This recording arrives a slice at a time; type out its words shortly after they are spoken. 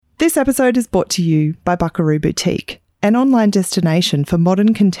This episode is brought to you by Buckaroo Boutique, an online destination for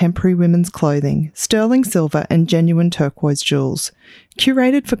modern contemporary women's clothing, sterling silver and genuine turquoise jewels.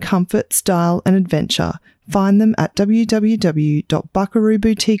 Curated for comfort, style and adventure. Find them at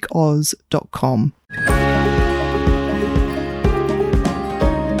www.buckarooboutiqueoz.com.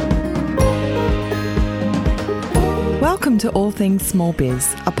 Welcome to All Things Small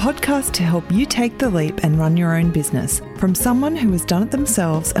Biz, a podcast to help you take the leap and run your own business from someone who has done it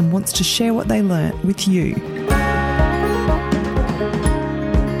themselves and wants to share what they learnt with you.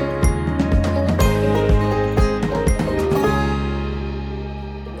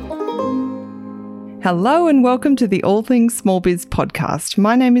 Hello and welcome to the All Things Small Biz podcast.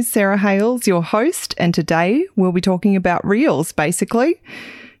 My name is Sarah Hales, your host, and today we'll be talking about Reels, basically.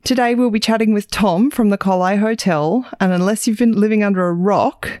 Today we'll be chatting with Tom from the Collie Hotel, and unless you've been living under a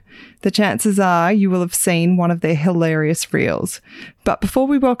rock, the chances are you will have seen one of their hilarious Reels. But before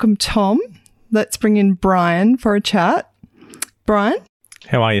we welcome Tom, let's bring in Brian for a chat. Brian?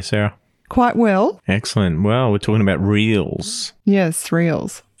 How are you, Sarah? Quite well. Excellent. Well, we're talking about Reels. Yes,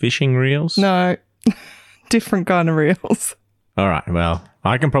 Reels. Fishing Reels? No, different kind of Reels. All right, well,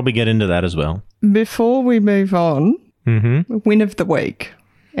 I can probably get into that as well. Before we move on, win of the week.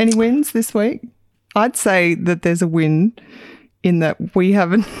 Any wins this week? I'd say that there's a win in that we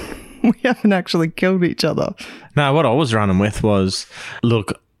haven't actually killed each other. No, what I was running with was,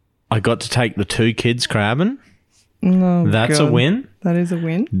 look, I got to take the two kids crabbing. Oh, That's God. a win. That is a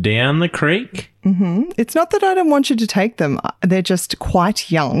win. Down the creek. It's not that I don't want you to take them. They're just quite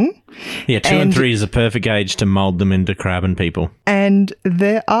young. Yeah, 2 and 3 is a perfect age to mould them into crabbing people. And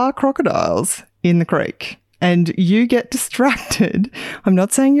there are crocodiles in the creek. And you get distracted. I'm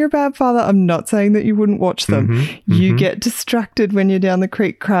not saying you're a bad father. I'm not saying that you wouldn't watch them. You get distracted when you're down the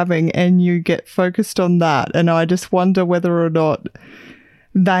creek crabbing and you get focused on that. And I just wonder whether or not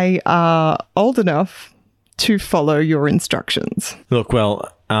they are old enough to follow your instructions. Look, well,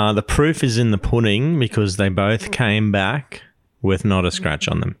 the proof is in the pudding because they both came back with not a scratch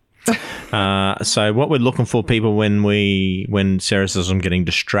on them. So what we're looking for, people, when Sarah says I'm getting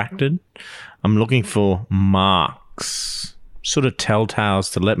distracted, I'm looking for marks, sort of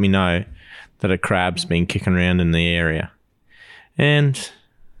telltales to let me know that a crab's been kicking around in the area. And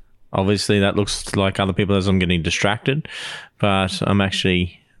obviously that looks like other people as I'm getting distracted, but I'm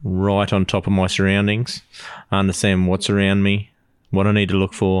actually right on top of my surroundings. I understand what's around me, what I need to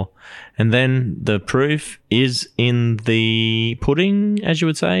look for. And then the proof is in the pudding, as you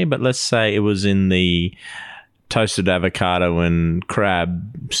would say, but let's say it was in the toasted avocado and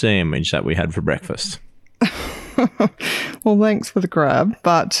crab sandwich that we had for breakfast. Well, thanks for the crab,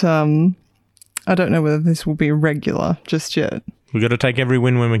 but I don't know whether this will be regular just yet. We've got to take every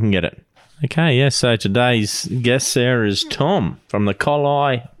win when we can get it. Okay, yes, so today's guest, Sarah, is Tom from the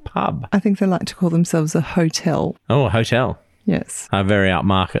Collie Pub. I think they like to call themselves a hotel. Oh, a hotel. Yes. Very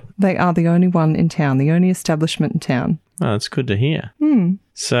upmarket. They are the only one in town, the only establishment in town. Oh, that's good to hear.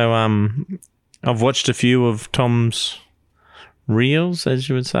 So, I've watched a few of Tom's Reels, as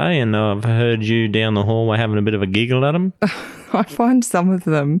you would say, and I've heard you down the hallway having a bit of a giggle at them. I find some of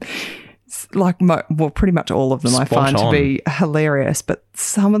them, pretty much all of them, I find to be hilarious, but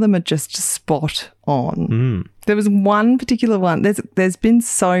some of them are just spot on. There was one particular one. There's been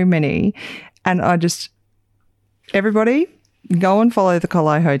so many, and everybody, go and follow the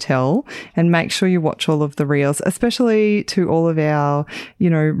Collie Hotel and make sure you watch all of the Reels, especially to all of our,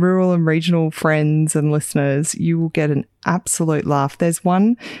 rural and regional friends and listeners. You will get an absolute laugh. There's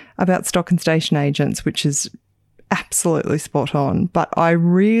one about stock and station agents, which is absolutely spot on, but I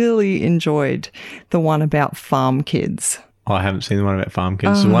really enjoyed the one about farm kids. I haven't seen the one about farm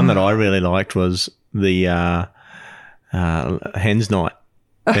kids. The one that I really liked was the Hens Night.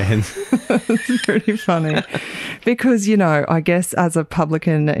 It's pretty funny because, I guess as a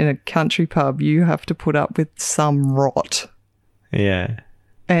publican in a country pub, you have to put up with some rot. Yeah.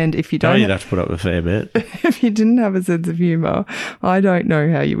 And if you don't... you'd have to put up with a fair bit. If you didn't have a sense of humour, I don't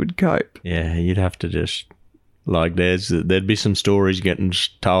know how you would cope. Yeah, you'd have to just... there'd be some stories getting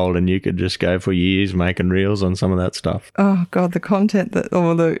told and you could just go for years making Reels on some of that stuff. Oh, God, the content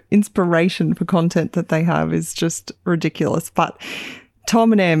or the inspiration for content that they have is just ridiculous. But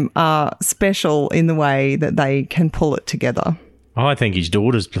Tom and Em are special in the way that they can pull it together. I think his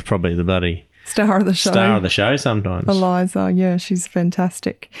daughter's probably the bloody... Star of the show. Star of the show sometimes. Eliza, yeah, she's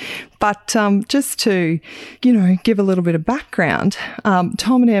fantastic. But just to, give a little bit of background, Tom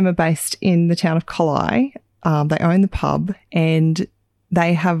and Em are based in the town of Collie. They own the pub and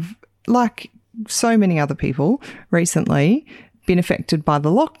they have, like so many other people recently, been affected by the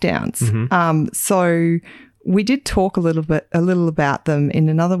lockdowns. So we did talk a little about them in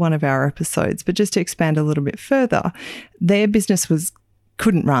another one of our episodes, but just to expand a little bit further, their business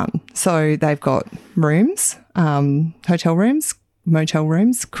couldn't run. So they've got rooms, hotel rooms, motel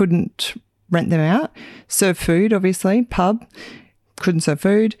rooms, couldn't rent them out. Serve food, obviously, pub, couldn't serve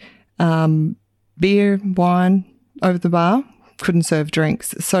food. Beer, wine over the bar, couldn't serve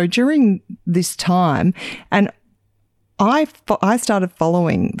drinks. So during this time, and I started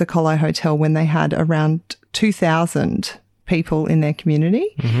following the Colo Hotel when they had around 2,000 people in their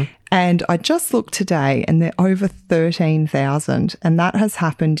community. Mm-hmm. And I just looked today and they're over 13,000. And that has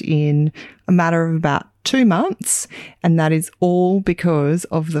happened in a matter of about 2 months. And that is all because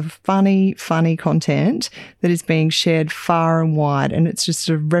of the funny content that is being shared far and wide. And it's just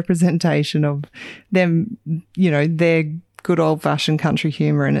a representation of them, you know, their good old-fashioned country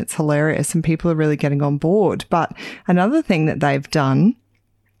humour, and it's hilarious and people are really getting on board. But another thing that they've done,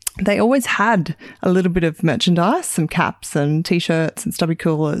 they always had a little bit of merchandise, some caps and T-shirts and stubby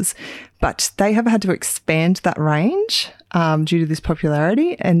coolers, but they have had to expand that range due to this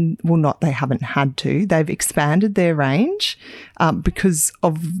popularity. And, well, they haven't had to. They've expanded their range because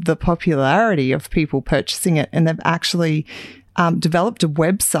of the popularity of people purchasing it, and they've actually developed a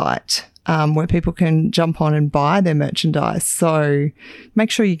website where people can jump on and buy their merchandise. So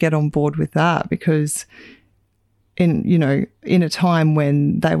make sure you get on board with that, because in a time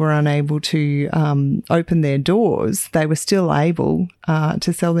when they were unable to open their doors, they were still able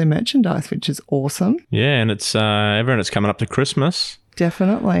to sell their merchandise, which is awesome. Yeah, and it's everyone, it's coming up to Christmas.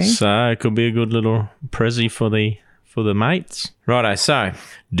 Definitely. So it could be a good little prezi for the mates. Righto, so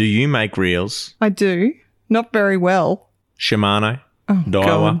do you make reels? I do. Not very well. Shimano? Oh, Daiwa?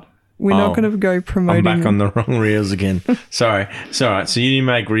 God. We're not going to go promoting. I'm back on the wrong reels again. Sorry. It's all right. So you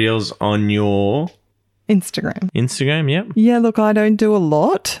make reels on your Instagram, yep. Yeah, look, I don't do a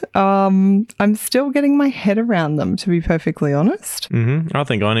lot. I'm still getting my head around them, to be perfectly honest. Mm-hmm. I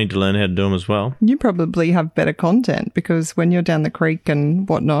think I need to learn how to do them as well. You probably have better content, because when you're down the creek and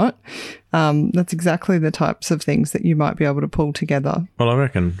whatnot, that's exactly the types of things that you might be able to pull together. Well, I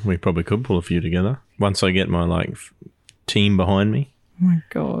reckon we probably could pull a few together once I get my team behind me. Oh my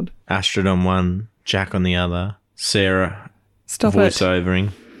God. Astrid on one, Jack on the other, Sarah Stop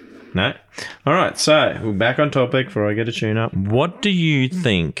voiceovering. No? All right, so we're back on topic before I get a tune up. What do you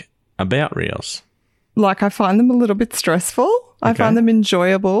think about reels? I find them a little bit stressful. Okay. I find them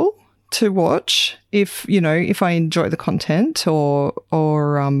enjoyable to watch if I enjoy the content or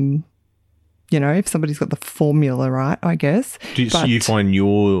if somebody's got the formula right, I guess. So you find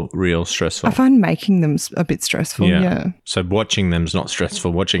your reels stressful? I find making them a bit stressful, yeah. So watching them's not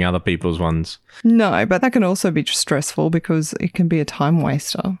stressful, watching other people's ones? No, but that can also be stressful because it can be a time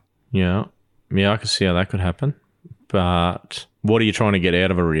waster. Yeah. Yeah, I can see how that could happen. But what are you trying to get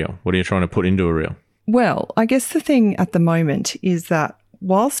out of a reel? What are you trying to put into a reel? Well, I guess the thing at the moment is that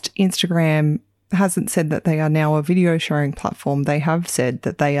whilst Instagram hasn't said that they are now a video sharing platform, they have said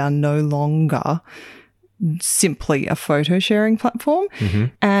that they are no longer simply a photo sharing platform. Mm-hmm.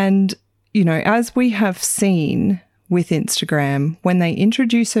 And, as we have seen with Instagram, when they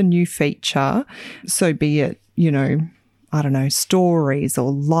introduce a new feature, so be it, I don't know, stories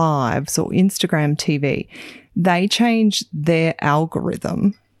or lives or Instagram TV, they change their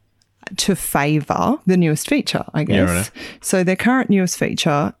algorithm to favour the newest feature, I guess. Yeah, right. So their current newest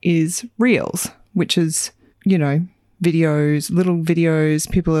feature is Reels, which is, videos, little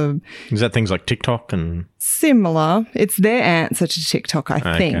videos. People are... Is that things like TikTok and... Similar. It's their answer to TikTok,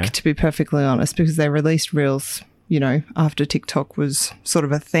 I think, to be perfectly honest, because they released Reels, after TikTok was sort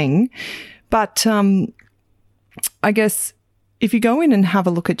of a thing. But I guess if you go in and have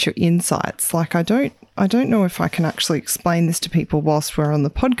a look at your insights, I don't know if I can actually explain this to people whilst we're on the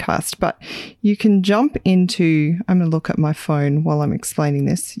podcast, but you can jump into, I'm going to look at my phone while I'm explaining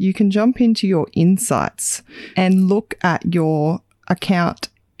this. You can jump into your insights and look at your account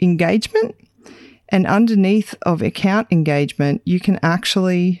engagement. And underneath of account engagement, you can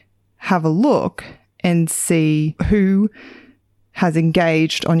actually have a look and see who has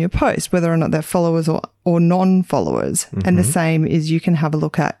engaged on your post, whether or not they're followers or non-followers. Mm-hmm. And the same is you can have a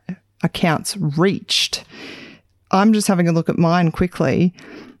look at accounts reached. I'm just having a look at mine quickly,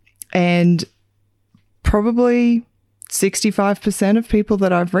 and probably 65% of people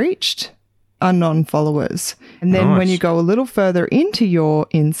that I've reached are non-followers. And then when you go a little further into your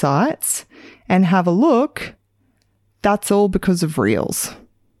insights and have a look, that's all because of Reels.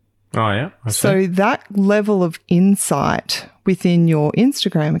 Oh, yeah. So that level of insight within your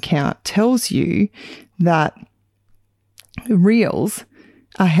Instagram account tells you that Reels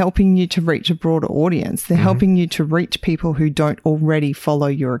are helping you to reach a broader audience. They're helping you to reach people who don't already follow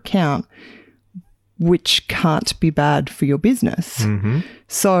your account which can't be bad for your business. Mm-hmm.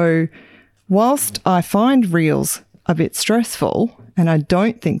 So whilst I find reels a bit stressful and I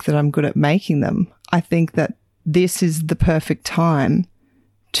don't think that I'm good at making them, I think that this is the perfect time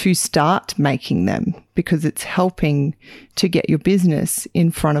to start making them because it's helping to get your business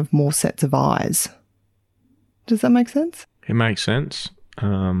in front of more sets of eyes. Does that make sense? It makes sense.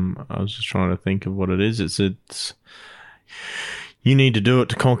 I was just trying to think of what it is. It's you need to do it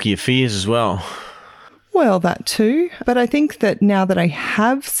to conquer your fears as well. Well, that too. But I think that now that I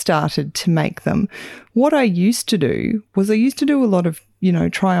have started to make them, what I used to do was I used to do a lot of,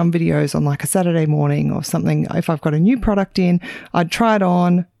 try on videos on like a Saturday morning or something. If I've got a new product in, I'd try it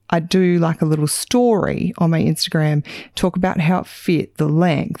on. I'd do like a little story on my Instagram, talk about how it fit, the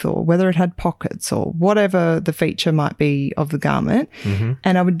length, or whether it had pockets or whatever the feature might be of the garment. Mm-hmm.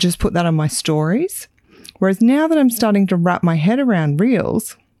 And I would just put that on my stories. Whereas now that I'm starting to wrap my head around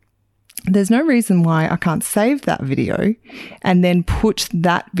reels, there's no reason why I can't save that video and then put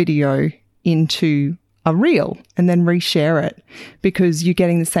that video into a reel and then reshare it, because you're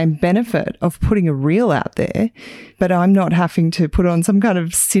getting the same benefit of putting a reel out there, but I'm not having to put on some kind of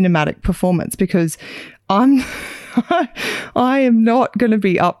cinematic performance because I am not going to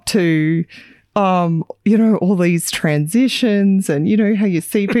be up to, all these transitions and how you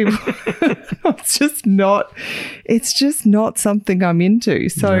see people. It's just not something I'm into.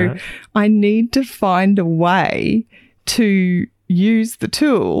 So I need to find a way to use the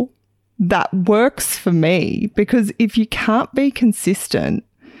tool that works for me, because if you can't be consistent,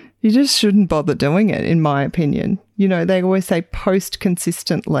 you just shouldn't bother doing it, in my opinion. They always say post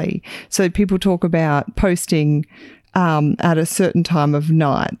consistently. So people talk about posting at a certain time of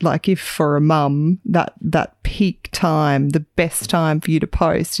night. Like if for a mum, that peak time, the best time for you to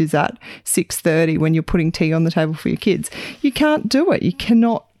post is at 6:30 when you're putting tea on the table for your kids. You can't do it. You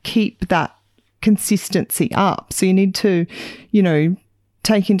cannot keep that consistency up. So you need to,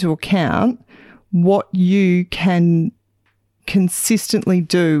 take into account what you can consistently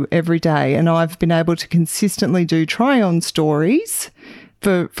do every day. And I've been able to consistently do try-on stories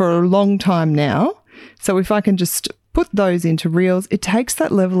for a long time now. So if I can just put those into reels, it takes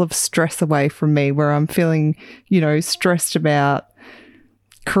that level of stress away from me where I'm feeling, stressed about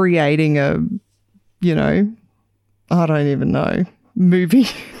creating a, I don't even know,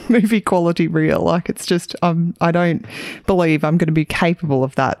 movie quality reel. Like it's just, I don't believe I'm going to be capable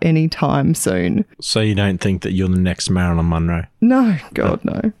of that anytime soon. So you don't think that you're the next Marilyn Monroe? No, God,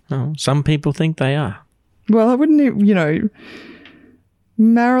 no. Oh, some people think they are. Well, I wouldn't,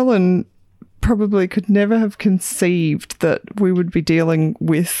 Marilyn probably could never have conceived that we would be dealing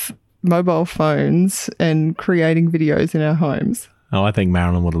with mobile phones and creating videos in our homes. Oh, I think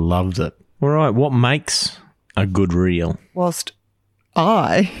Marilyn would have loved it. All right, what makes a good reel? Whilst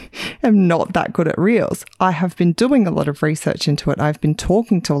I am not that good at reels, I have been doing a lot of research into it. I've been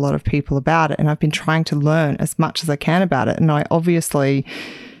talking to a lot of people about it, and I've been trying to learn as much as I can about it. And I obviously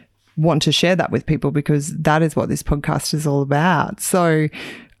want to share that with people because that is what this podcast is all about. So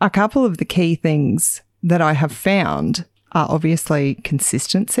a couple of the key things that I have found are obviously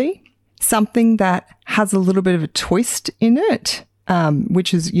consistency, something that has a little bit of a twist in it,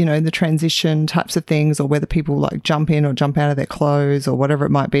 which is, the transition types of things, or whether people like jump in or jump out of their clothes or whatever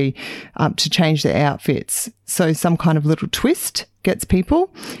it might be, to change their outfits. So some kind of little twist gets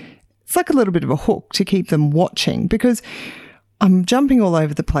people. It's like a little bit of a hook to keep them watching, because I'm jumping all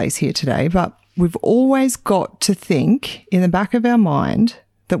over the place here today, but we've always got to think in the back of our mind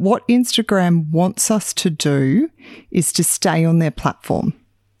that what Instagram wants us to do is to stay on their platform.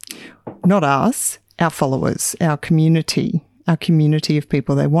 Not us, our followers, our community of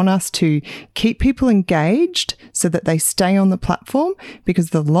people. They want us to keep people engaged so that they stay on the platform, because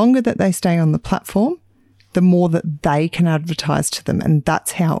the longer that they stay on the platform, the more that they can advertise to them, and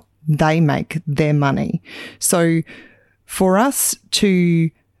that's how they make their money. So for us to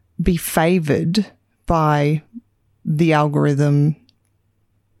be favoured by the algorithm,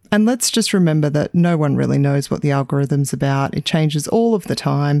 and let's just remember that no one really knows what the algorithm's about. It changes all of the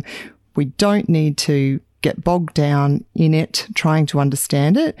time. We don't need to get bogged down in it trying to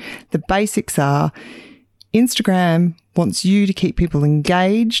understand it. The basics are Instagram wants you to keep people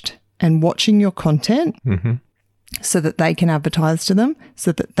engaged and watching your content so that they can advertise to them,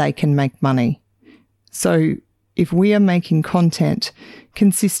 so that they can make money. So if we are making content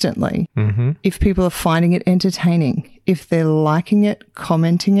consistently, if people are finding it entertaining, if they're liking it,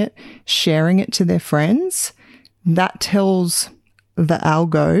 commenting it, sharing it to their friends, that tells the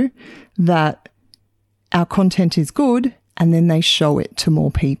algo that our content is good, and then they show it to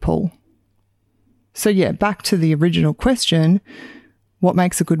more people. So yeah, back to the original question, what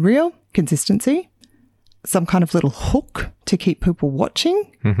makes a good reel? Consistency. some kind of little hook to keep people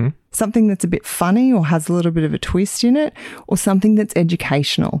watching, something that's a bit funny or has a little bit of a twist in it, or something that's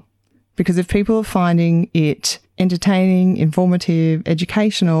educational. Because if people are finding it entertaining, informative,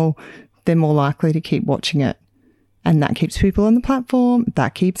 educational, they're more likely to keep watching it. And that keeps people on the platform.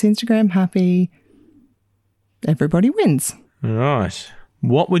 That keeps Instagram happy. Everybody wins. Right.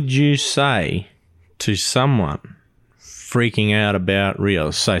 What would you say to someone freaking out about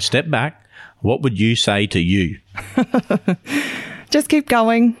Reels? So step back. What would you say to you? Just keep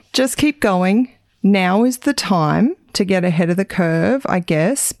going. Just keep going. Now is the time to get ahead of the curve, I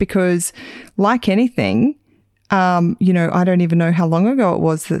guess, because like anything, I don't even know how long ago it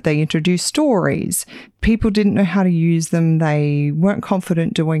was that they introduced stories. People didn't know how to use them. They weren't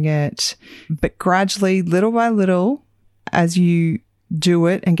confident doing it. But gradually, little by little, as you do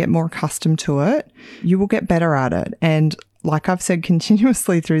it and get more accustomed to it, you will get better at it. And like I've said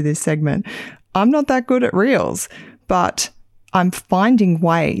continuously through this segment, I'm not that good at Reels, but I'm finding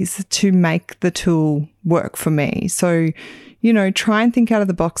ways to make the tool work for me. So, try and think out of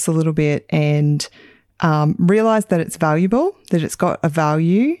the box a little bit and realize that it's valuable, that it's got a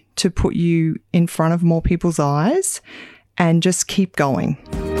value to put you in front of more people's eyes, and just keep going.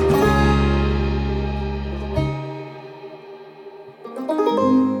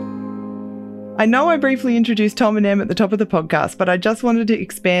 I know I briefly introduced Tom and Em at the top of the podcast, but I just wanted to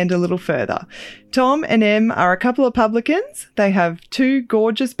expand a little further. Tom and Em are a couple of publicans. They have 2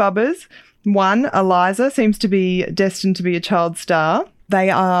 gorgeous bubbas. One, Eliza, seems to be destined to be a child star.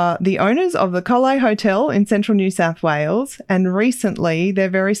 They are the owners of the Colley Hotel in central New South Wales, and recently their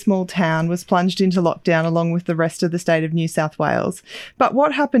very small town was plunged into lockdown along with the rest of the state of New South Wales. But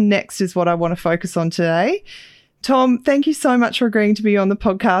what happened next is what I want to focus on today. Tom, thank you so much for agreeing to be on the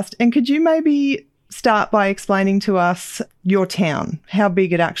podcast. And could you maybe start by explaining to us your town, how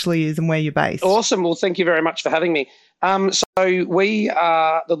big it actually is and where you're based? Awesome. Well, thank you very much for having me. So we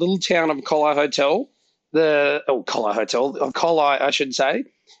are the little town of Colley Hotel, Colley, I should say.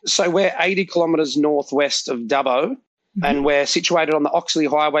 So we're 80 kilometres northwest of Dubbo, and we're situated on the Oxley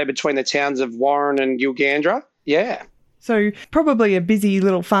Highway between the towns of Warren and Gilgandra. Yeah. So probably a busy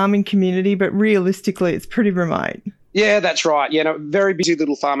little farming community, but realistically it's pretty remote. Yeah, that's right. Very busy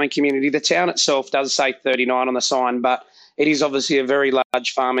little farming community. The town itself does say 39 on the sign, but it is obviously a very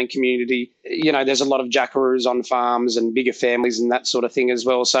large farming community. There's a lot of jackaroos on farms and bigger families and that sort of thing as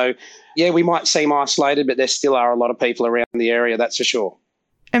well. So, yeah, we might seem isolated, but there still are a lot of people around the area, that's for sure.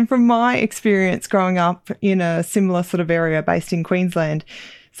 And from my experience growing up in a similar sort of area based in Queensland,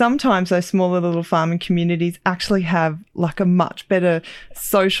 sometimes those smaller little farming communities actually have like a much better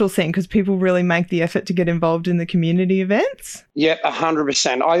social scene because people really make the effort to get involved in the community events. Yeah,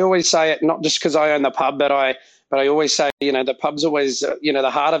 100%. I always say it, not just because I own the pub, but I always say, the pub's always,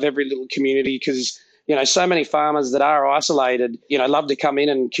 the heart of every little community because, so many farmers that are isolated, love to come in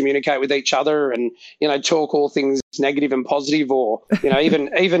and communicate with each other and, talk all things negative and positive or, even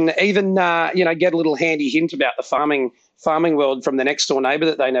get a little handy hint about the farming world from the next door neighbour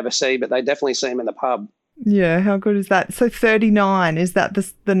that they never see, but they definitely see them in the pub. Yeah, how good is that? So 39, is that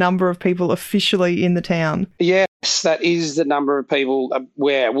the number of people officially in the town? Yes, that is the number of people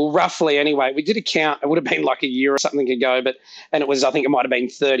roughly anyway. We did a count. It would have been like a year or something ago, I think it might have been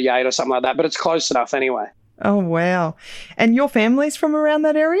 38 or something like that, but it's close enough anyway. Oh, wow. And your family's from around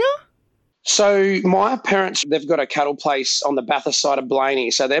that area? So my parents, they've got a cattle place on the Bathurst side of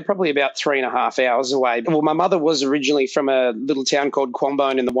Blaney, so they're probably about 3.5 hours away. Well, my mother was originally from a little town called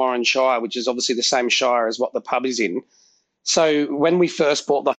Quambone in the Warren Shire, which is obviously the same shire as what the pub is in. So when we first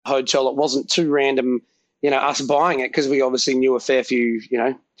bought the hotel, it wasn't too random, us buying it because we obviously knew a fair few,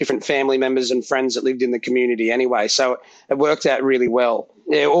 different family members and friends that lived in the community anyway. So it worked out really well.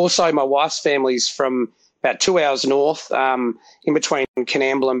 Yeah, also, my wife's family's from about 2 hours north, in between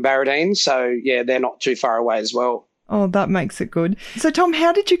Canamble and Barradine. So, yeah, they're not too far away as well. Oh, that makes it good. So, Tom,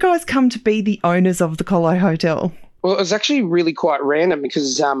 how did you guys come to be the owners of the Colley Hotel? Well, it was actually really quite random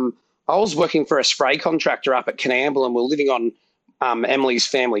because I was working for a spray contractor up at Canamble and we were living on Emily's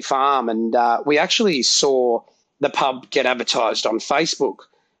family farm, and we actually saw the pub get advertised on Facebook.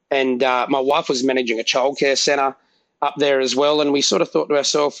 And my wife was managing a childcare centre up there as well, and we sort of thought to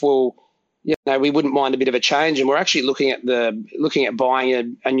ourselves, well, we wouldn't mind a bit of a change, and we're actually looking at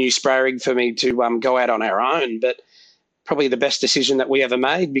buying a new spray rig for me to go out on our own. But probably the best decision that we ever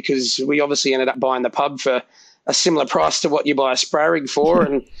made because we obviously ended up buying the pub for a similar price to what you buy a spray rig for.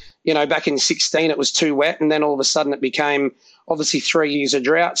 And back in 2016 it was too wet, and then all of a sudden it became obviously 3 years of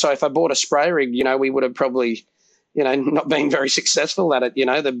drought. So if I bought a spray rig, we would have probably not been very successful at it.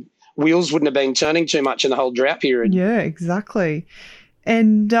 The wheels wouldn't have been turning too much in the whole drought period. Yeah, exactly.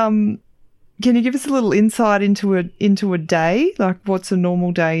 And Can you give us a little insight into a day? Like, what's a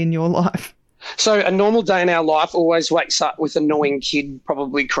normal day in your life? So a normal day in our life always wakes up with an annoying kid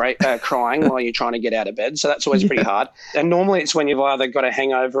probably crying while you're trying to get out of bed. So that's always pretty hard. And normally it's when you've either got a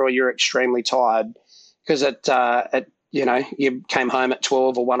hangover or you're extremely tired because you came home at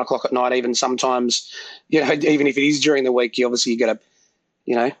 12 or 1 o'clock at night. Even sometimes, even if it is during the week, you got to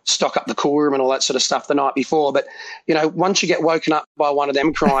stock up the cool room and all that sort of stuff the night before. But, once you get woken up by one of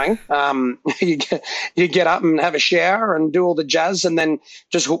them crying, you get up and have a shower and do all the jazz and then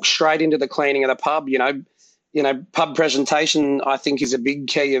just hook straight into the cleaning of the pub. Pub presentation, I think, is a big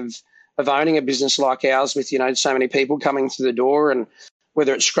key of owning a business like ours with, so many people coming through the door, and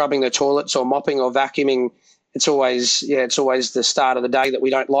whether it's scrubbing the toilets or mopping or vacuuming, it's always the start of the day that we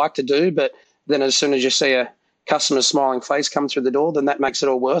don't like to do. But then as soon as you see a customer's smiling face come through the door, then that makes it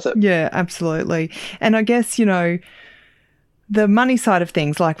all worth it. Yeah, absolutely. And I guess, the money side of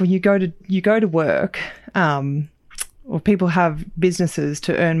things, like when you go to work, or people have businesses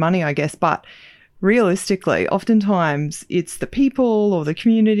to earn money, I guess, but realistically, oftentimes it's the people or the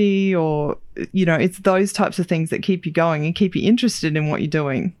community or, it's those types of things that keep you going and keep you interested in what you're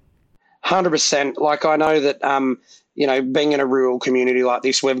doing. 100%. Like, I know that, being in a rural community like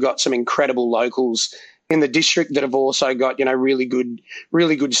this, we've got some incredible locals in the district that have also got, really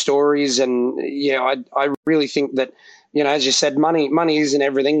good stories. And I really think that, as you said, money isn't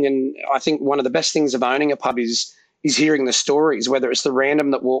everything. And I think one of the best things of owning a pub is hearing the stories, whether it's the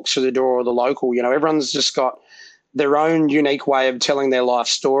random that walks through the door or the local. Everyone's just got their own unique way of telling their life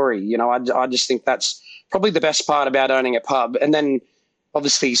story. I just think that's probably the best part about owning a pub. And then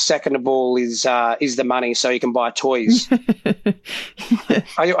obviously, second of all is the money, so you can buy toys.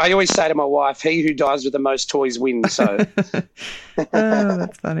 I always say to my wife, he who dies with the most toys wins. So, oh,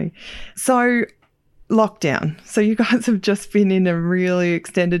 that's funny. So, lockdown. So you guys have just been in a really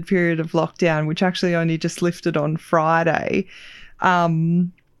extended period of lockdown, which actually only just lifted on Friday.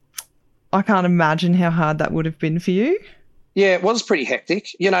 I can't imagine how hard that would have been for you. Yeah, it was pretty hectic.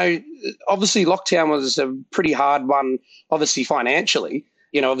 Obviously lockdown was a pretty hard one, obviously financially.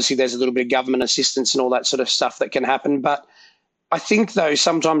 Obviously there's a little bit of government assistance and all that sort of stuff that can happen. But I think, though,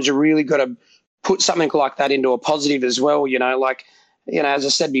 sometimes you really got to put something like that into a positive as well. As I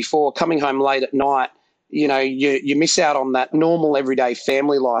said before, coming home late at night, you miss out on that normal everyday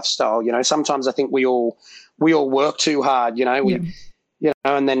family lifestyle. Sometimes I think we all work too hard,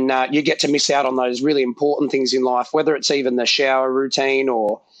 and then you get to miss out on those really important things in life, whether it's even the shower routine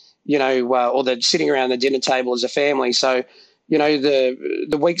or, or the sitting around the dinner table as a family. So,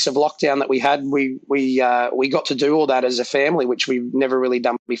 the weeks of lockdown that we had, we got to do all that as a family, which we've never really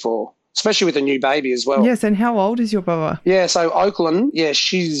done before, especially with a new baby as well. Yes, and how old is your brother? Yeah, so Oakland,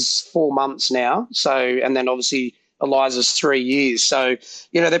 she's 4 months now. So, and then obviously Eliza's 3 years. So,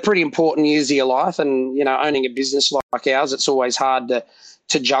 they're pretty important years of your life. And, owning a business like ours, it's always hard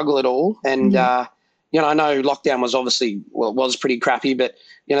to juggle it all. And, I know lockdown was obviously, it was pretty crappy, but,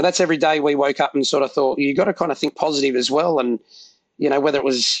 that's every day we woke up and sort of thought, you got to kind of think positive as well. And, whether it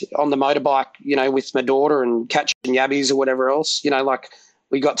was on the motorbike, with my daughter and catching yabbies or whatever else,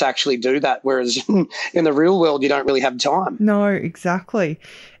 we got to actually do that. Whereas in the real world, you don't really have time. No, exactly.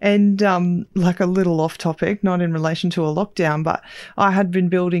 And like a little off topic, not in relation to a lockdown, but I had been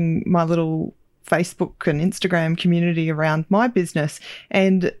building my little Facebook and Instagram community around my business,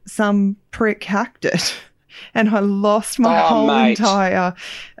 and some prick hacked it. And I lost my whole entire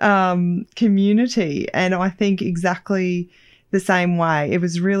community. And I think exactly the same way. It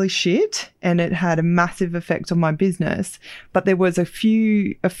was really shit and it had a massive effect on my business. But there was a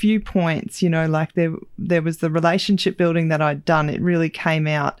few points, like there was the relationship building that I'd done. It really came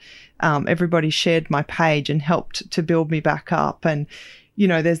out. Everybody shared my page and helped to build me back up. And,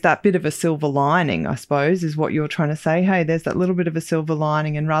 there's that bit of a silver lining, I suppose, is what you're trying to say. Hey, there's that little bit of a silver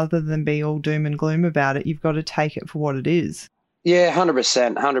lining, and rather than be all doom and gloom about it, you've got to take it for what it is. Yeah,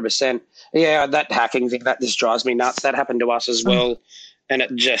 100%. Yeah, that hacking thing, that just drives me nuts. That happened to us as well. And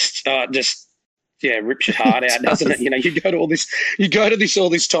it just rips your heart out, doesn't it? You go to all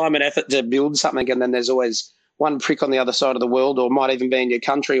this time and effort to build something, and then there's always one prick on the other side of the world, or might even be in your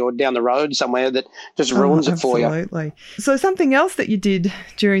country or down the road somewhere, that just ruins it for you. Absolutely. So something else that you did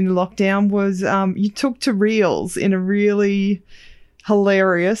during the lockdown was you took to Reels in a really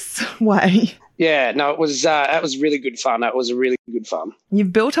hilarious way. Yeah, no, it was really good fun. It was really good fun.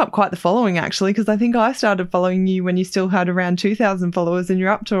 You've built up quite the following, actually, because I think I started following you when you still had around 2,000 followers, and you're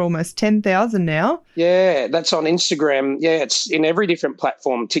up to almost 10,000 now. Yeah, that's on Instagram. Yeah, it's in every different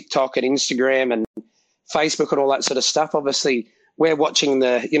platform, TikTok and Instagram and Facebook and all that sort of stuff. Obviously, we're watching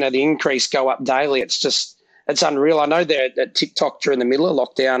the increase go up daily. It's it's unreal. I know that at TikTok during the middle of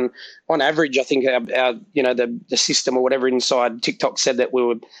lockdown, on average, I think our the system or whatever inside TikTok said that we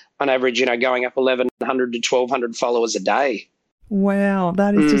were on average, going up 1,100 to 1,200 followers a day. Wow,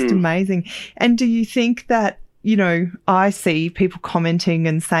 that is just amazing. And do you think that, I see people commenting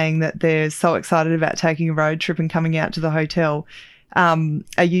and saying that they're so excited about taking a road trip and coming out to the hotel.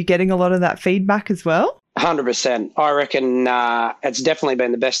 Are you getting a lot of that feedback as well? 100%. I reckon it's definitely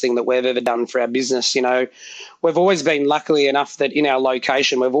been the best thing that we've ever done for our business. We've always been lucky enough that in our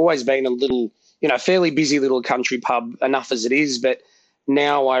location, we've always been a little, fairly busy little country pub, enough as it is. But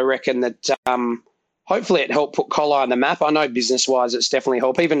now I reckon that hopefully it helped put Collie on the map. I know business-wise it's definitely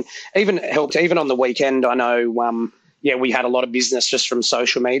helped. Even helped, even on the weekend, I know, we had a lot of business just from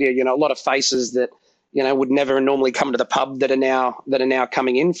social media, a lot of faces that, would never normally come to the pub that are now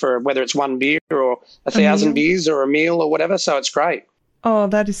coming in for whether it's one beer or 1,000 beers or a meal or whatever. So it's great. Oh,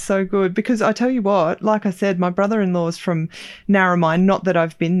 that is so good, because I tell you what, like I said, my brother-in-law's from Narromine. Not that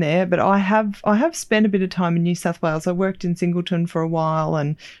I've been there, but I have spent a bit of time in New South Wales. I worked in Singleton for a while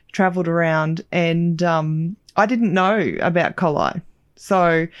and travelled around, and I didn't know about Collie.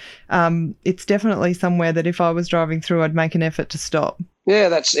 So it's definitely somewhere that if I was driving through, I'd make an effort to stop.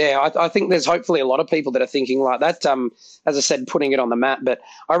 Yeah, I think there's hopefully a lot of people that are thinking like that, as I said, putting it on the map. But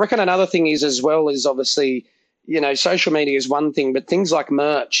I reckon another thing is as well is obviously, social media is one thing, but things like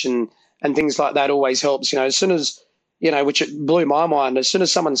merch and things like that always helps. As soon as, which it blew my mind, as soon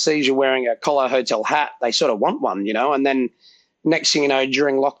as someone sees you wearing a Collie Hotel hat, they sort of want one, and then next thing you know,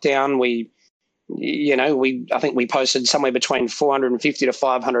 during lockdown, I think we posted somewhere between 450 to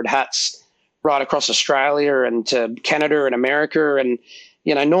 500 hats right across Australia and to Canada and America. And,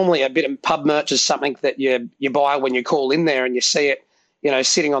 normally a bit of pub merch is something that you buy when you call in there and you see it,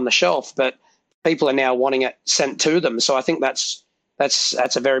 sitting on the shelf, but people are now wanting it sent to them. So I think that's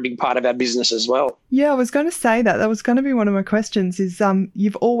a very big part of our business as well. Yeah, I was going to say that. That was going to be one of my questions is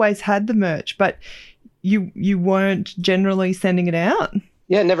you've always had the merch, but you weren't generally sending it out?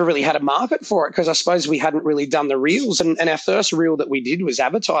 Yeah, never really had a market for it because I suppose we hadn't really done the reels. And our first reel that we did was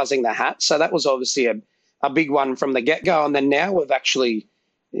advertising the hat. So that was obviously a big one from the get-go. And then now we've actually,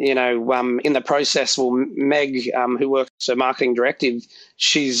 in the process, Meg, who works as a marketing directive,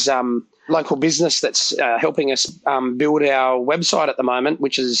 she's local business that's helping us build our website at the moment,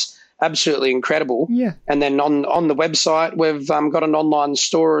 which is absolutely incredible. Yeah. And then on the website, we've got an online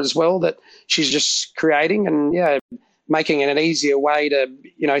store as well that she's just creating and, making it an easier way to,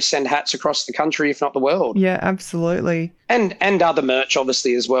 send hats across the country, if not the world. Yeah, absolutely. And other merch,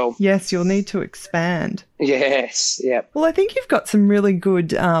 obviously, as well. Yes, you'll need to expand. Yes, yeah. Well, I think you've got some really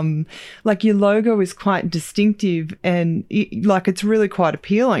good, your logo is quite distinctive and it's really quite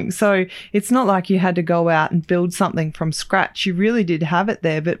appealing. So it's not like you had to go out and build something from scratch. You really did have it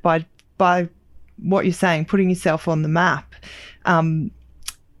there, but by what you're saying, putting yourself on the map,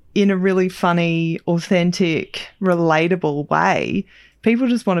 in a really funny, authentic, relatable way, people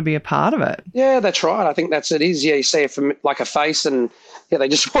just want to be a part of it. Yeah, that's right. I think that's it is. Yeah, you see it from like a face and they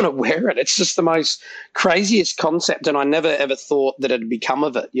just want to wear it. It's just the most craziest concept and I never ever thought that it'd become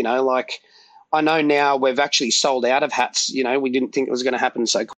of it, I know now we've actually sold out of hats. We didn't think it was going to happen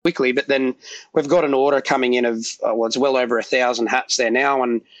so quickly, but then we've got an order coming in of, it's well over 1,000 hats there now.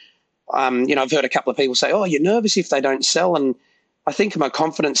 And, I've heard a couple of people say, oh, you're nervous if they don't sell. And I think my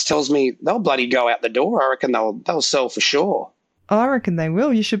confidence tells me they'll bloody go out the door. I reckon they'll sell for sure. I reckon they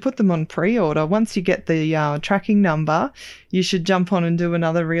will. You should put them on pre-order. Once you get the tracking number, you should jump on and do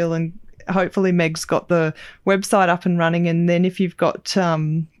another reel and hopefully Meg's got the website up and running. And then if you've got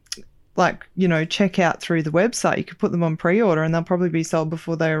checkout through the website, you could put them on pre-order and they'll probably be sold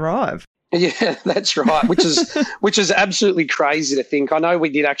before they arrive. Yeah, that's right, which is absolutely crazy to think. I know we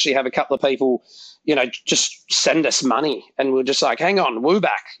did actually have a couple of people just send us money and we're just like, hang on, woo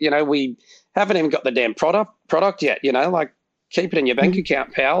back. We haven't even got the damn product yet, keep it in your bank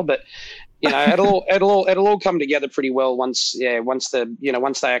account, pal. But, it'll all come together pretty well once they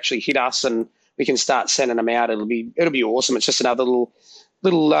actually hit us and we can start sending them out. It'll be awesome. It's just another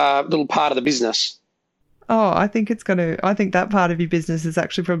little part of the business. Oh, I think that part of your business is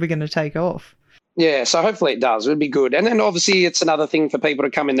actually probably going to take off. Yeah, so hopefully it does. It would be good. And then obviously it's another thing for people to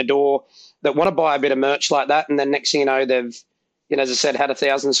come in the door that want to buy a bit of merch like that. And then next thing you know, they've, as I said, had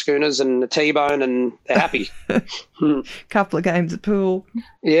 1,000 schooners and a T-bone and they're happy. Couple of games of pool.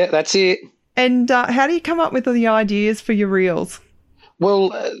 Yeah, that's it. And how do you come up with all the ideas for your reels? Well,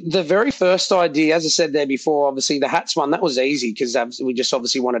 the very first idea, as I said there before, obviously the hats one, that was easy because we just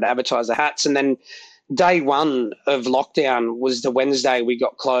obviously wanted to advertise the hats. And then day one of lockdown was the Wednesday we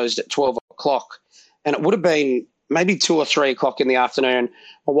got closed at 12 o'clock. And it would have been maybe 2 or 3 o'clock in the afternoon.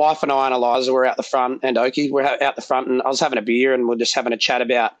 My wife and I and Eliza were out the front, and Oki were out the front, and I was having a beer, and we're just having a chat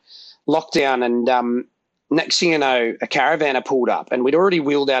about lockdown. And next thing you know, a caravanner pulled up, and we'd already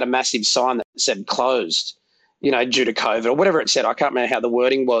wheeled out a massive sign that said closed, due to COVID or whatever it said. I can't remember how the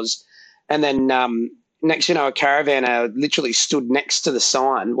wording was. And then next thing you know, a caravanner literally stood next to the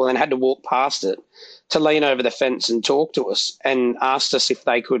sign, and had to walk past it to lean over the fence and talk to us and asked us if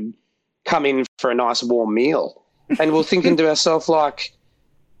they could come in for a nice warm meal. And we're thinking to ourselves, like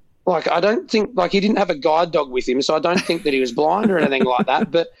I don't think, he didn't have a guide dog with him, so I don't think that he was blind or anything like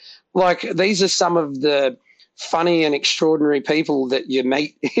that. But these are some of the funny and extraordinary people that you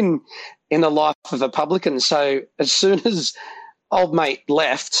meet in the life of a publican. So as soon as old mate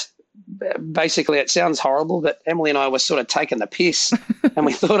left, basically, it sounds horrible, but Emily and I were sort of taking the piss, and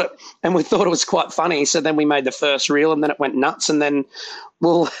we thought it was quite funny. So then we made the first reel, and then it went nuts. And then,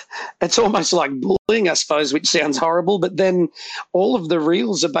 it's almost like bullying, I suppose, which sounds horrible. But then all of the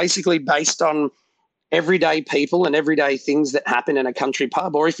reels are basically based on everyday people and everyday things that happen in a country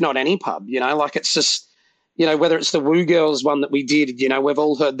pub, or if not any pub. It's just, whether it's the Woo Girls one that we did, we've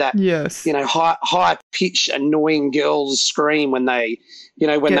all heard that. Yes. High pitch, annoying girls scream when they.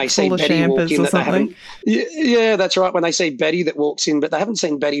 When they see Betty walk in that they haven't. Yeah, that's right. When they see Betty that walks in, but they haven't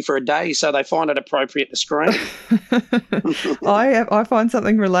seen Betty for a day, so they find it appropriate to scream. I find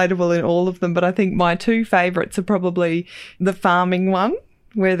something relatable in all of them, but I think my 2 favourites are probably the farming one,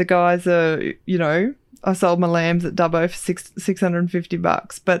 where the guys are, I sold my lambs at Dubbo for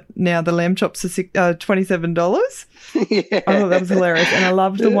 $650, but now the lamb chops are $27. Yeah. I thought that was hilarious, and I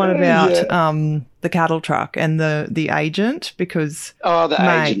loved the one about the cattle truck and the agent, because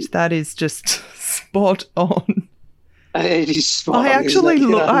agent, that is just spot on. It is spot on.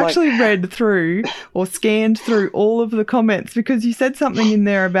 I actually read through or scanned through all of the comments, because you said something in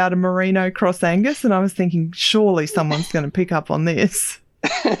there about a Merino Cross Angus, and I was thinking, surely someone's going to pick up on this.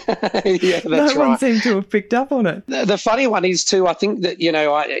 Yeah, that's right. No one seemed to have picked up on it. The funny one is too, I think that,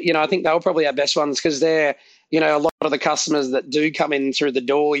 I think they were probably our best ones, because they're, a lot of the customers that do come in through the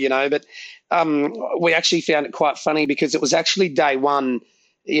door, but we actually found it quite funny, because it was actually day one,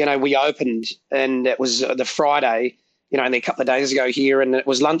 we opened, and it was the Friday, only a couple of days ago here, and it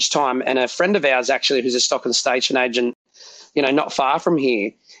was lunchtime, and a friend of ours actually, who's a stock and station agent, not far from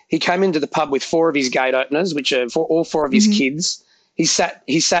here, he came into the pub with 4 of his gate openers, which are for all 4 of his kids. He sat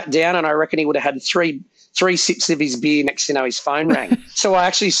down, and I reckon he would have had three sips of his beer. Next to his phone rang. So I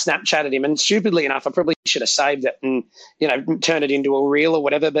actually Snapchatted him, and stupidly enough, I probably should have saved it and, turned it into a reel or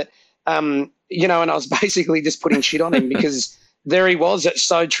whatever. But, and I was basically just putting shit on him, because there he was. It's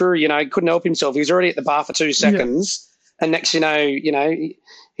so true. He couldn't help himself. He was already at the bar for 2 seconds. Yeah. And next, he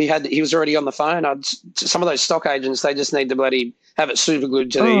was already on the phone. Some of those stock agents, they just need to bloody have it super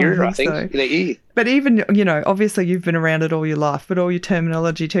glued to their ear, I think. So. Their ear. But even, obviously you've been around it all your life, but all your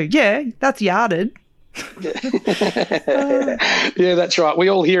terminology too. Yeah, that's yarded. Yeah, that's right. We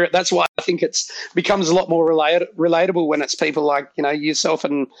all hear it. That's why I think it becomes a lot more relatable when it's people like, yourself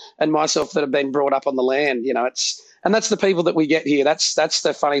and myself that have been brought up on the land. And that's the people that we get here. That's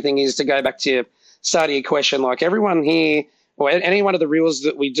the funny thing, is to go back to your start of your question, like everyone here, or any one of the reels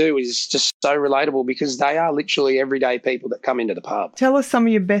that we do, is just so relatable, because they are literally everyday people that come into the pub. Tell us some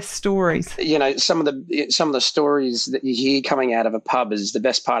of your best stories. Some of the stories that you hear coming out of a pub is the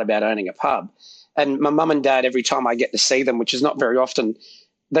best part about owning a pub. And my mum and dad, every time I get to see them, which is not very often,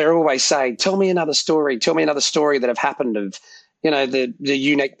 they always say, tell me another story that have happened of, the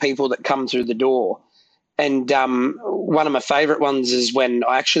unique people that come through the door. And one of my favourite ones is when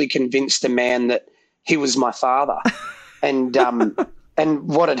I actually convinced a man that he was my father. And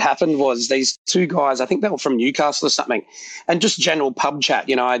what had happened was these 2 guys, I think they were from Newcastle or something, and just general pub chat.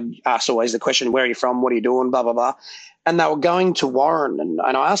 I'd ask always the question, where are you from? What are you doing? Blah, blah, blah. And they were going to Warren, and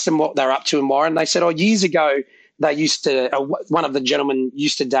I asked them what they were up to in Warren. They said, years ago, they used to, one of the gentlemen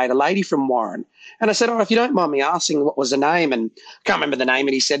used to date a lady from Warren. And I said, if you don't mind me asking, what was the name? And I can't remember the name.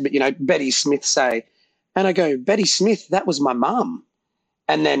 And he said, but, Betty Smith, say. And I go, Betty Smith, that was my mum.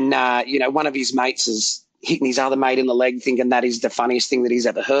 And then, one of his mates is hitting his other mate in the leg, thinking that is the funniest thing that he's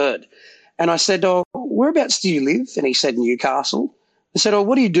ever heard. And I said, whereabouts do you live? And he said, Newcastle. I said,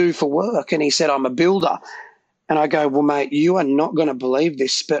 what do you do for work? And he said, I'm a builder. And I go, well, mate, you are not going to believe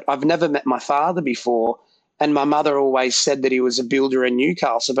this, but I've never met my father before. And my mother always said that he was a builder in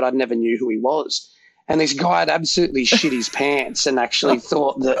Newcastle, but I never knew who he was. And this guy had absolutely shit his pants and actually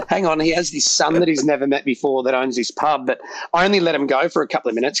thought that, hang on, he has this son that he's never met before that owns this pub. But I only let him go for a couple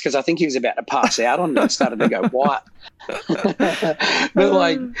of minutes because I think he was about to pass out on me and started to go white. But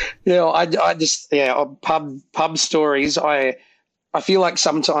pub stories, I feel like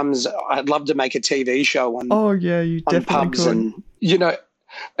sometimes I'd love to make a TV show on. Oh yeah, you on definitely pubs could. and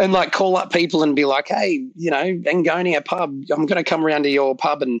and like call up people and be like, hey, Bengonia pub, I'm going to come around to your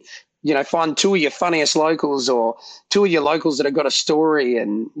pub and find two of your funniest locals or two of your locals that have got a story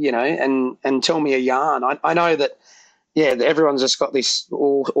and and tell me a yarn. I know that. Yeah, everyone's just got this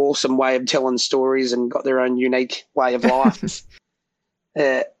awesome way of telling stories and got their own unique way of life.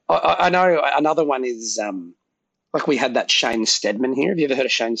 I know another one is like we had that Shane Stedman here. Have you ever heard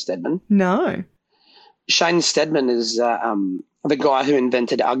of Shane Stedman? No. Shane Stedman is the guy who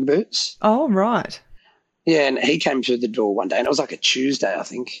invented Ugg boots. Oh, right. Yeah, and he came through the door one day, and it was like a Tuesday, I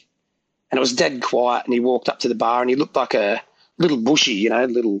think, and it was dead quiet. And he walked up to the bar, and he looked like a little bushy,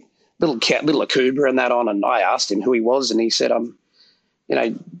 little cat, little Akuba and that on. And I asked him who he was, and he said,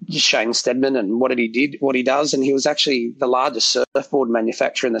 Shane Stedman, and what he does. And he was actually the largest surfboard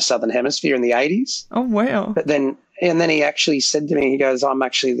manufacturer in the Southern Hemisphere in the 80s. Oh, wow. But then he actually said to me, he goes, I'm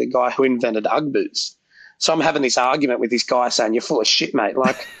actually the guy who invented Ugg boots. So I'm having this argument with this guy saying, you're full of shit, mate.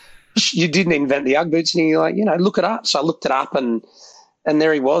 Like, you didn't invent the Ugg boots. And you're like, look it up. So I looked it up, and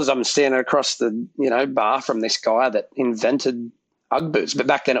there he was. I'm standing across the, bar from this guy that invented Ugg boots, but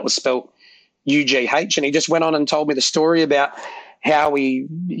back then it was spelt UGH, and he just went on and told me the story about how he,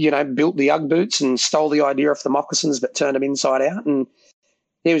 built the Ugg boots and stole the idea off the moccasins but turned them inside out, and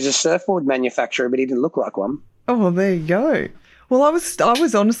he was a surfboard manufacturer, but he didn't look like one. Oh, well, there you go. Well, I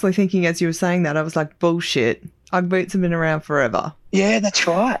was honestly thinking as you were saying that, I was like, bullshit. Ugg boots have been around forever. Yeah, that's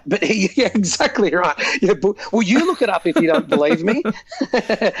right. But yeah, exactly right. Yeah, well, you look it up if you don't believe me.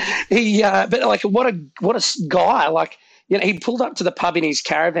 But like, what a guy! Like, he pulled up to the pub in his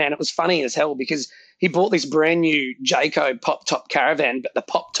caravan. It was funny as hell because he bought this brand new Jayco pop top caravan, but the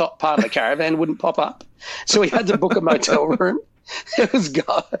pop top part of the caravan wouldn't pop up, so he had to book a motel room. It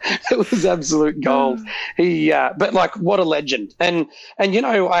was absolute gold. But like, what a legend! And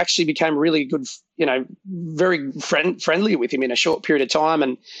I actually became really good, very friendly with him in a short period of time.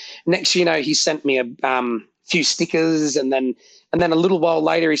 And next, he sent me a few stickers, and then a little while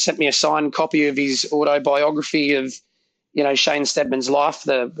later, he sent me a signed copy of his autobiography of Shane Stedman's life.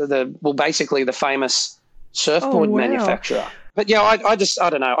 Basically the famous surfboard manufacturer. But yeah, I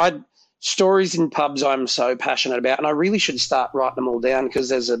don't know. Stories in pubs I'm so passionate about, and I really should start writing them all down because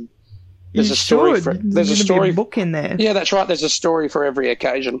there's a story book in there. Yeah, that's right. There's a story for every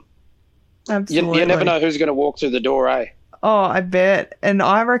occasion. Absolutely. You never know who's going to walk through the door, eh? Oh, I bet. And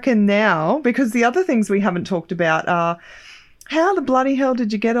I reckon now, because the other things we haven't talked about are, how the bloody hell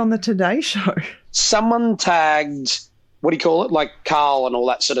did you get on the Today Show? Someone tagged, what do you call it, like Carl and all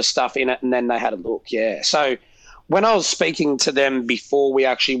that sort of stuff in it, and then they had a look, yeah. So when I was speaking to them before we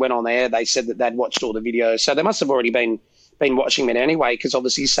actually went on air, they said that they'd watched all the videos. So they must have already been watching it anyway, because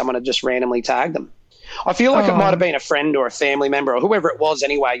obviously someone had just randomly tagged them. I feel like it might have been a friend or a family member or whoever it was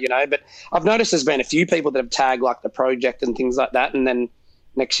anyway, but I've noticed there's been a few people that have tagged like the project and things like that, and then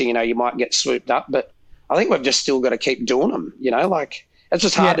next thing you know, you might get swooped up. But I think we've just still got to keep doing them, like it's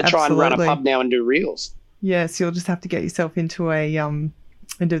just hard to try and run a pub now and do reels. Yes, you'll just have to get yourself into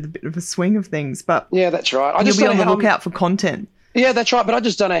into the bit of a swing of things. But yeah, that's right. You'll be on the lookout for content. Yeah, that's right. But I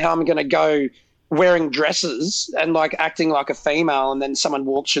just don't know how I'm going to go wearing dresses and like acting like a female, and then someone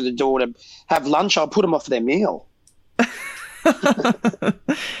walks through the door to have lunch. I'll put them off their meal.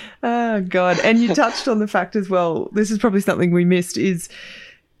 Oh, God. And you touched on the fact as well, this is probably something we missed, is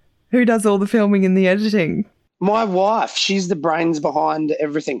who does all the filming and the editing? My wife. She's the brains behind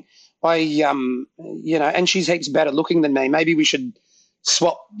everything. And she's heaps better looking than me. Maybe we should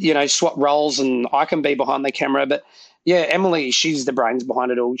swap roles and I can be behind the camera. But yeah, Emily, she's the brains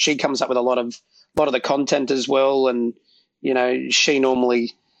behind it all. She comes up with a lot of the content as well. And, she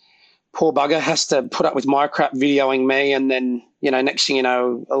normally, poor bugger, has to put up with my crap videoing me. And then, next thing you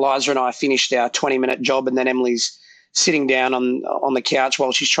know, Eliza and I finished our 20-minute job, and then Emily's sitting down on the couch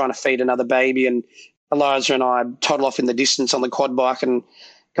while she's trying to feed another baby. And Eliza and I toddle off in the distance on the quad bike and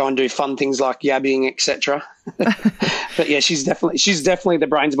go and do fun things like yabbing, etc. But yeah, she's definitely the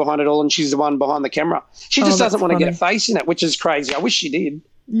brains behind it all, and she's the one behind the camera. She just doesn't want to get a face in it, which is crazy. I wish she did.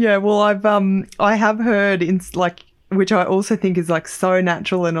 Yeah, well, I have heard which I also think is like so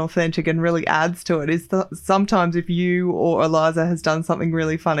natural and authentic and really adds to it, is sometimes if you or Eliza has done something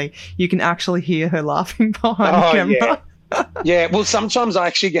really funny, you can actually hear her laughing behind camera. Yeah. Yeah, well, sometimes I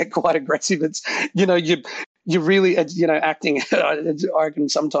actually get quite aggressive. It's, you really, acting, I reckon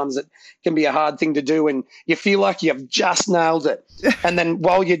sometimes it can be a hard thing to do, and you feel like you've just nailed it. And then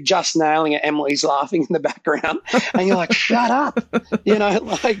while you're just nailing it, Emily's laughing in the background and you're like, shut up,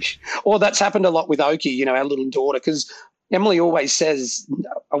 or that's happened a lot with Oki, our little daughter, because, Emily always says,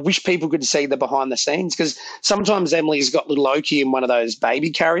 I wish people could see the behind the scenes, because sometimes Emily's got little Oki in one of those baby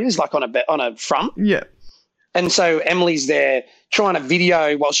carriers, like on a front. Yeah. And so Emily's there trying to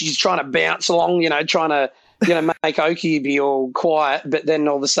video while she's trying to bounce along, trying to, make Oki be all quiet. But then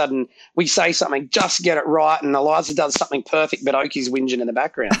all of a sudden we say something, just get it right, and Eliza does something perfect, but Oki's whinging in the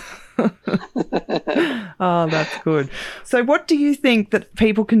background. Oh, that's good. So what do you think that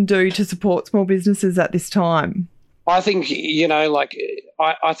people can do to support small businesses at this time? I think,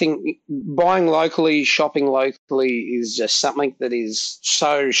 I think buying locally, shopping locally is just something that is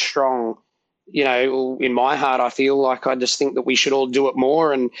so strong. In my heart, I feel like I just think that we should all do it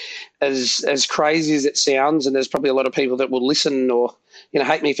more. And as crazy as it sounds, and there's probably a lot of people that will listen or,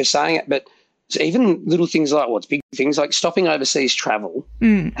 hate me for saying it, but even little things like, it's big things like stopping overseas travel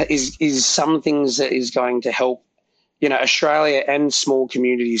is some things that is going to help, Australia and small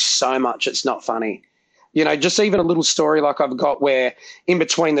communities so much. It's not funny. Just even a little story like I've got where in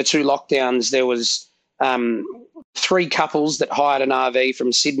between the two lockdowns, there was 3 couples that hired an RV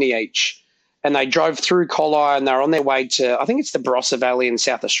from Sydney each. And they drove through Collie and they were on their way to, I think it's the Barossa Valley in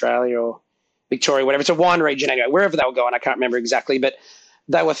South Australia or Victoria, whatever. It's a wine region anyway, wherever they were going, I can't remember exactly. But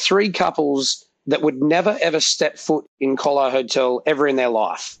they were 3 couples that would never, ever step foot in Collie Hotel ever in their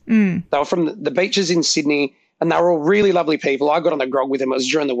life. They were from the beaches in Sydney, and they were all really lovely people. I got on the grog with them. It was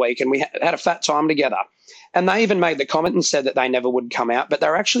during the week, and we had a fat time together. And they even made the comment and said that they never would come out, but they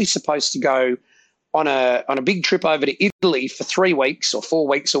were actually supposed to go on a big trip over to Italy for 3 weeks or 4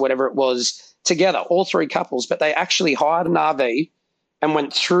 weeks or whatever it was, together, all 3 couples, but they actually hired an RV and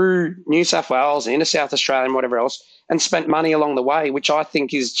went through New South Wales into South Australia and whatever else and spent money along the way, which I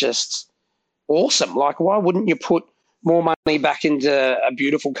think is just awesome. Like, why wouldn't you put more money back into a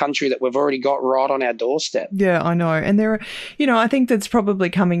beautiful country that we've already got right on our doorstep? Yeah, I know. And there are, I think that's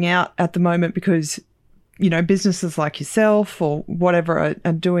probably coming out at the moment because, businesses like yourself or whatever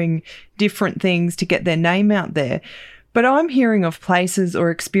are doing different things to get their name out there. But I'm hearing of places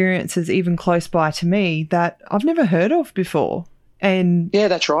or experiences even close by to me that I've never heard of before. And yeah,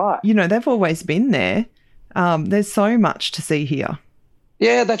 that's right. They've always been there. There's so much to see here.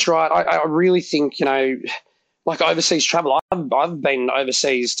 Yeah, that's right. I really think, like overseas travel, I've been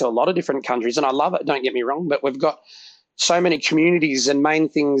overseas to a lot of different countries and I love it, don't get me wrong, but we've got so many communities and main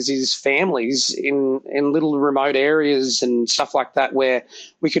things is families in little remote areas and stuff like that where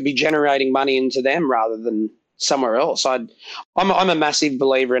we could be generating money into them rather than somewhere else. I'm a massive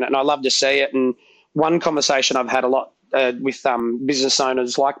believer in it and I love to see it. And one conversation I've had a lot with business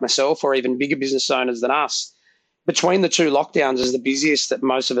owners like myself or even bigger business owners than us, between the 2 lockdowns is the busiest that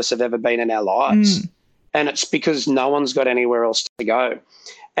most of us have ever been in our lives. And it's because no one's got anywhere else to go.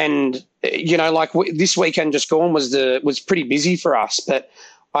 And, this weekend just gone was pretty busy for us. But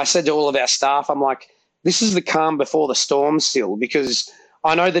I said to all of our staff, I'm like, this is the calm before the storm still, because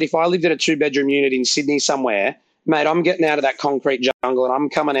I know that if I lived in a 2-bedroom unit in Sydney somewhere, mate, I'm getting out of that concrete jungle and I'm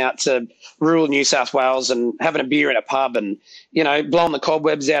coming out to rural New South Wales and having a beer in a pub and, blowing the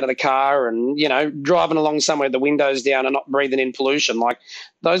cobwebs out of the car and, driving along somewhere with the windows down and not breathing in pollution. Like,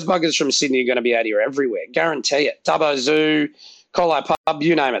 those buggers from Sydney are going to be out here everywhere, guarantee it. Dubbo Zoo, Collie Pub,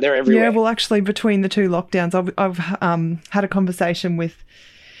 you name it, they're everywhere. Yeah, well, actually, between the 2 lockdowns, I've had a conversation with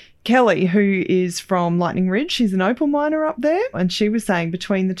Kelly, who is from Lightning Ridge. She's an opal miner up there. And she was saying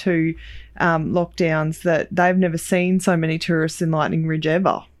between the 2 lockdowns that they've never seen so many tourists in Lightning Ridge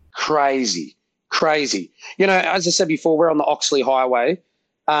ever. Crazy. As I said before, we're on the Oxley Highway.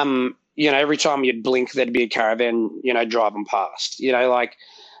 Every time you'd blink, there'd be a caravan, driving past. Like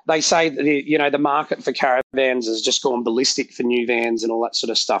they say that, the market for caravans has just gone ballistic for new vans and all that sort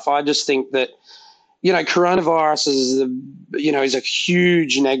of stuff. I just think that, coronavirus is a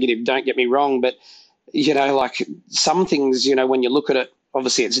huge negative, don't get me wrong, but, like some things, when you look at it,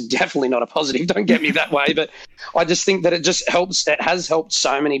 obviously it's definitely not a positive, don't get me that way, but I just think that it has helped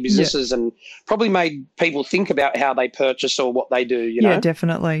so many businesses and probably made people think about how they purchase or what they do, Yeah,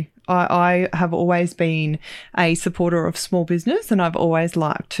 definitely. I have always been a supporter of small business and I've always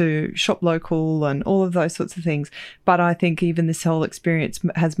liked to shop local and all of those sorts of things. But I think even this whole experience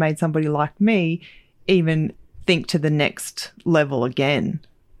has made somebody like me even think to the next level again.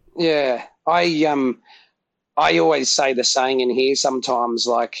 Yeah, I always say the saying in here sometimes,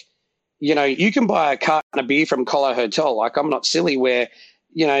 like, you can buy a carton of beer from Collie Hotel. Like, I'm not silly where,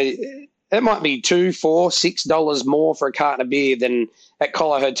 it might be $2, $4, $6 more for a carton of beer than at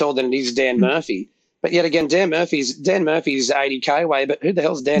Collie Hotel than it is Dan Murphy. But yet again, Dan Murphy's 80K away, but who the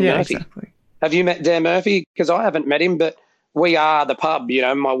hell's Dan Murphy? Exactly. Have you met Dan Murphy? Because I haven't met him, but we are the pub,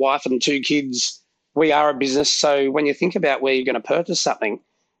 my wife and 2 kids, we are a business. So when you think about where you're going to purchase something,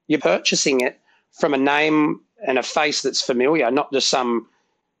 you're purchasing it from a name and a face that's familiar, not just some,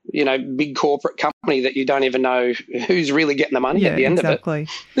 big corporate company that you don't even know who's really getting the money at the end of it.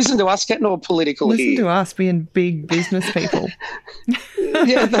 Listen to us getting all political here. Listen to us being big business people.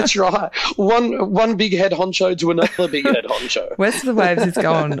 Yeah, that's right. One big head honcho to another big head honcho. West of the Waves is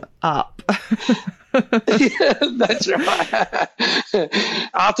going up. Yeah, that's right.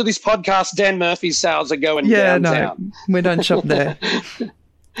 After this podcast, Dan Murphy's sales are going downtown. No, we don't shop there.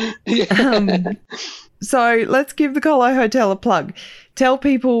 So let's give the Colo Hotel a plug. Tell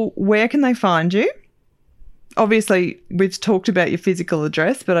people, where can they find you? Obviously, we've talked about your physical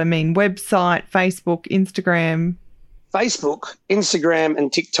address, but I mean website, Facebook, Instagram. Facebook, Instagram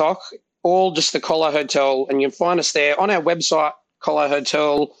and TikTok, all just the Colo Hotel, and you can find us there on our website,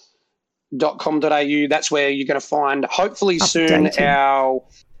 colohotel.com.au. That's where you're going to find, hopefully soon, our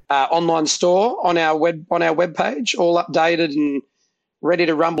online store on our webpage, all updated and ready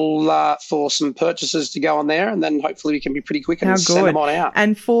to rumble for some purchases to go on there, and then hopefully we can be pretty quick and send them on out.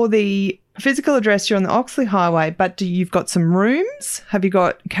 And for the physical address, you're on the Oxley Highway, but you've got some rooms? Have you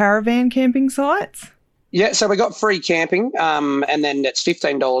got caravan camping sites? Yeah, so we got free camping, and then it's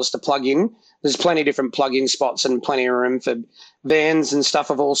 $15 to plug in. There's plenty of different plug-in spots and plenty of room for vans and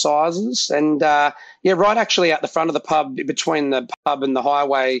stuff of all sizes. And, right actually out the front of the pub, between the pub and the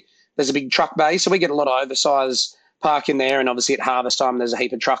highway, there's a big truck bay. So we get a lot of oversized parking there, and obviously at harvest time there's a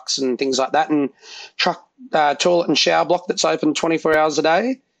heap of trucks and things like that, and truck toilet and shower block that's open 24 hours a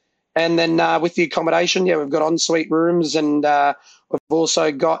day. And then with the accommodation, we've got ensuite rooms, and we've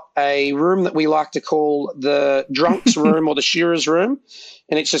also got a room that we like to call the drunks room or the shearers room,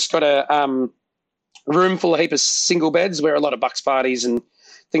 and it's just got a room full of heap of single beds where a lot of bucks parties and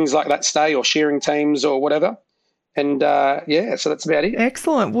things like that stay, or shearing teams or whatever. And, so that's about it.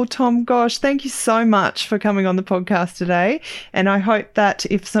 Excellent. Well, Tom, gosh, thank you so much for coming on the podcast today. And I hope that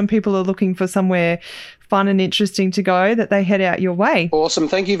if some people are looking for somewhere fun and interesting to go, that they head out your way. Awesome.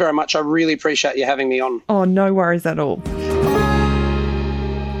 Thank you very much. I really appreciate you having me on. Oh, no worries at all.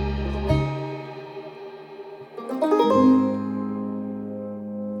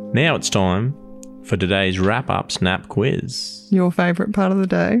 Now it's time for today's wrap-up Snap quiz. Your favourite part of the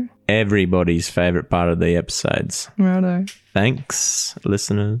day? Everybody's favourite part of the episodes. Righto. Thanks,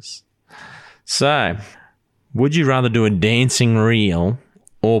 listeners. So, would you rather do a dancing reel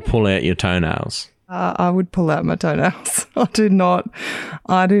or pull out your toenails? I would pull out my toenails. I do not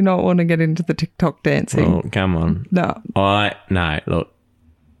want to get into the TikTok dancing. Oh, come on. No. Look,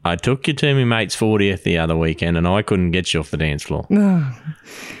 I took you to my mate's 40th the other weekend and I couldn't get you off the dance floor. No.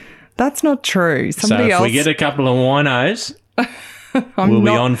 That's not true. Somebody else. We get a couple of winos, we'll be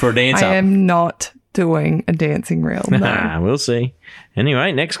on for a dance-up. I am not doing a dancing reel. No. We'll see.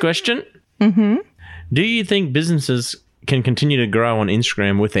 Anyway, next question. Mm-hmm. Do you think businesses can continue to grow on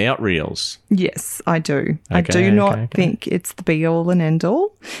Instagram without reels? Yes, I do. Okay, I do not think it's the be-all and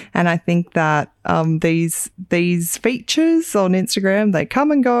end-all. And I think that these features on Instagram, they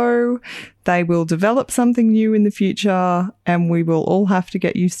come and go. They will develop something new in the future, and we will all have to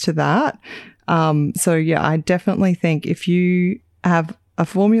get used to that. I definitely think if you have a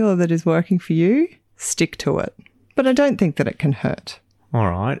formula that is working for you, stick to it. But I don't think that it can hurt. All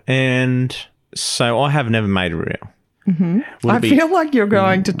right. And so I have never made a reel. Mm-hmm. I feel like you're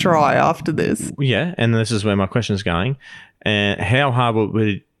going to try after this. Yeah, and this is where my question is going. How hard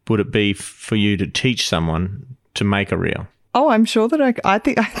would it be for you to teach someone to make a reel? Oh, I'm sure that I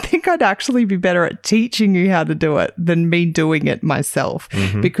think I'd actually be better at teaching you how to do it than me doing it myself,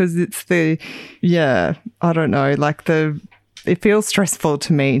 because it's it feels stressful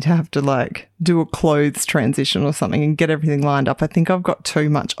to me to have to do a clothes transition or something and get everything lined up. I think I've got too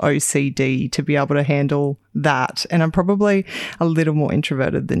much OCD to be able to handle that. And I'm probably a little more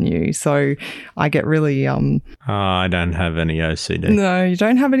introverted than you. So I get really... I don't have any OCD. No, you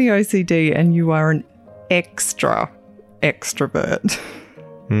don't have any OCD, and you are an extrovert.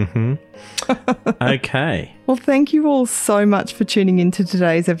 Mm-hmm. Okay. Well, thank you all so much for tuning into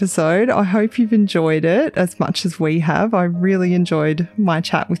today's episode. I hope you've enjoyed it as much as we have. I really enjoyed my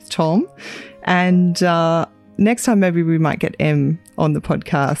chat with Tom. And next time, maybe we might get Em on the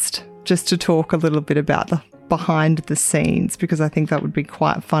podcast just to talk a little bit about the behind the scenes, because I think that would be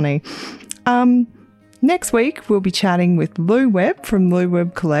quite funny. Next week, we'll be chatting with Lou Webb from Lou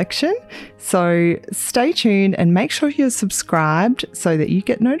Webb Collection. So stay tuned and make sure you're subscribed so that you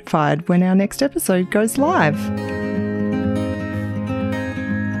get notified when our next episode goes live.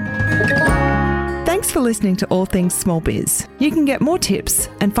 Thanks for listening to All Things Small Biz. You can get more tips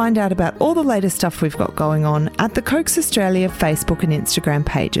and find out about all the latest stuff we've got going on at the Coax Australia Facebook and Instagram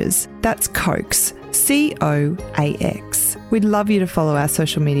pages. That's Coax, COAX. We'd love you to follow our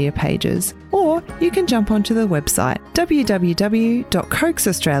social media pages, or you can jump onto the website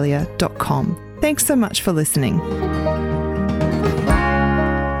www.cokesaustralia.com. Thanks so much for listening.